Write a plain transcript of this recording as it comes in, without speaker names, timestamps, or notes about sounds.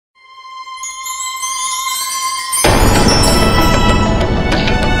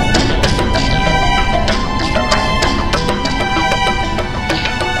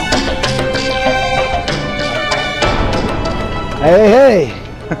Hey,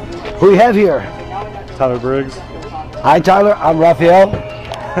 who we have here? Tyler Briggs. Hi Tyler, I'm Raphael.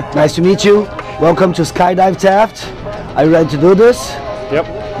 Nice to meet you. Welcome to Skydive Taft. Are you ready to do this? Yep.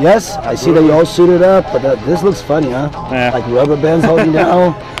 Yes? I see that you all suited up, but this looks funny, huh? Yeah. Like rubber bands holding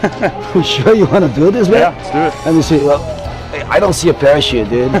down. You sure you want to do this, man? Yeah, let's do it. Let me see. Well, I don't see a parachute,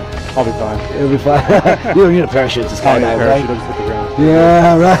 dude. I'll be fine. You'll be fine. You don't need a parachute to skydive, right? Doesn't hit the ground.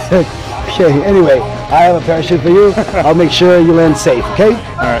 Yeah, right. Okay, anyway, I have a parachute for you. I'll make sure you land safe, okay?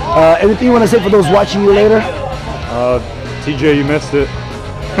 Alright. Anything you want to say for those watching you later? TJ, you missed it.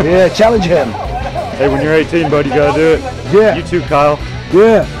 Yeah, challenge him. Hey, when you're 18, bud, you gotta do it. Yeah. You too, Kyle.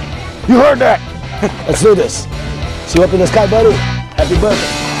 Yeah. You heard that. Let's do this. See you up in the sky, buddy. Happy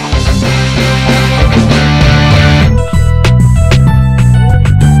birthday.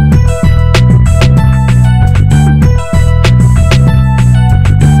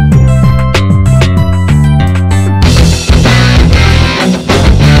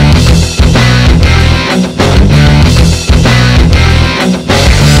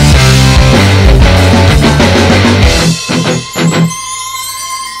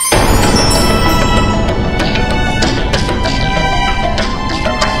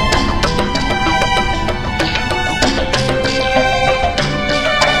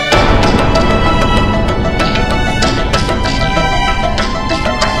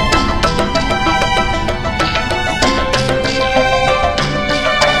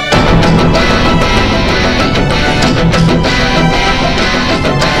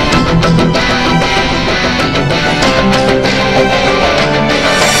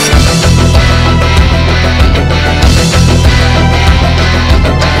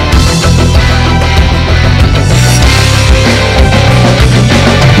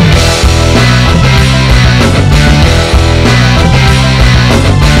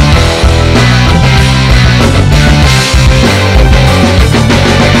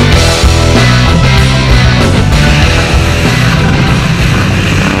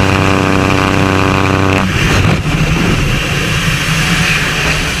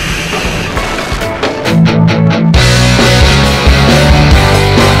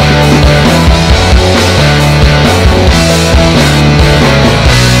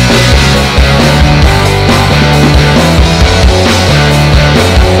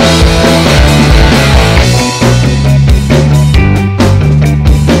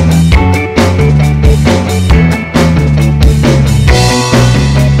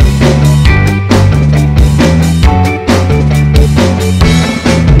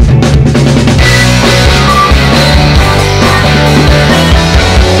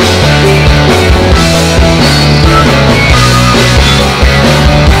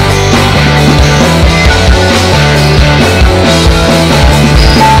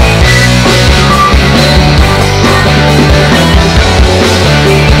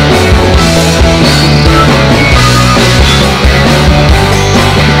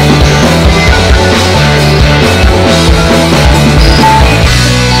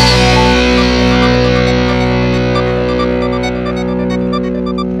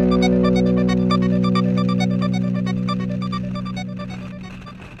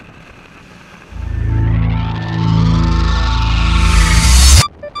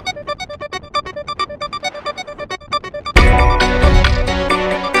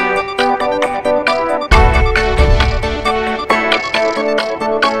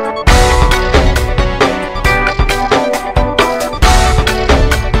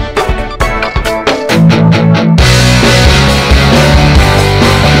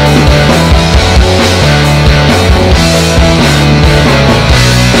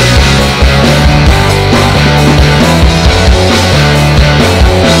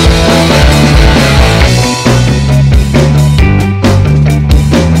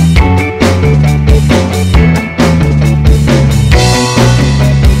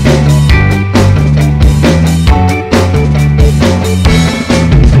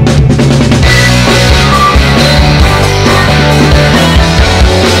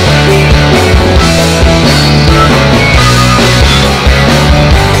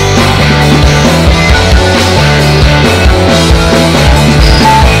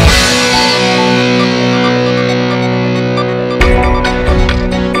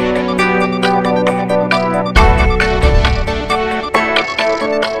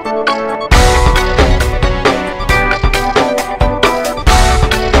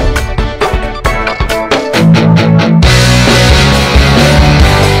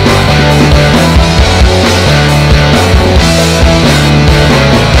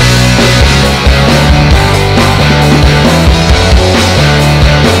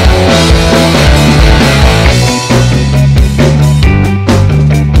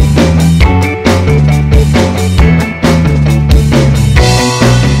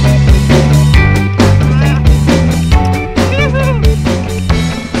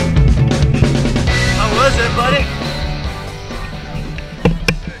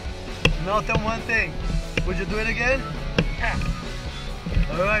 Now tell me one thing. Would you do it again? Yeah.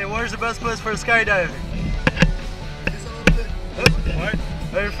 Alright, where's the best place for skydiving? Just a little bit. What?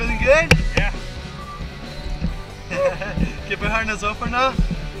 Are you feeling good? Yeah. Keep your harness open now.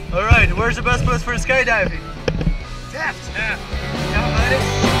 Alright, where's the best place for skydiving? Taft. Yeah. Yeah, buddy.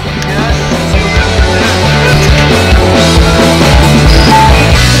 Yes.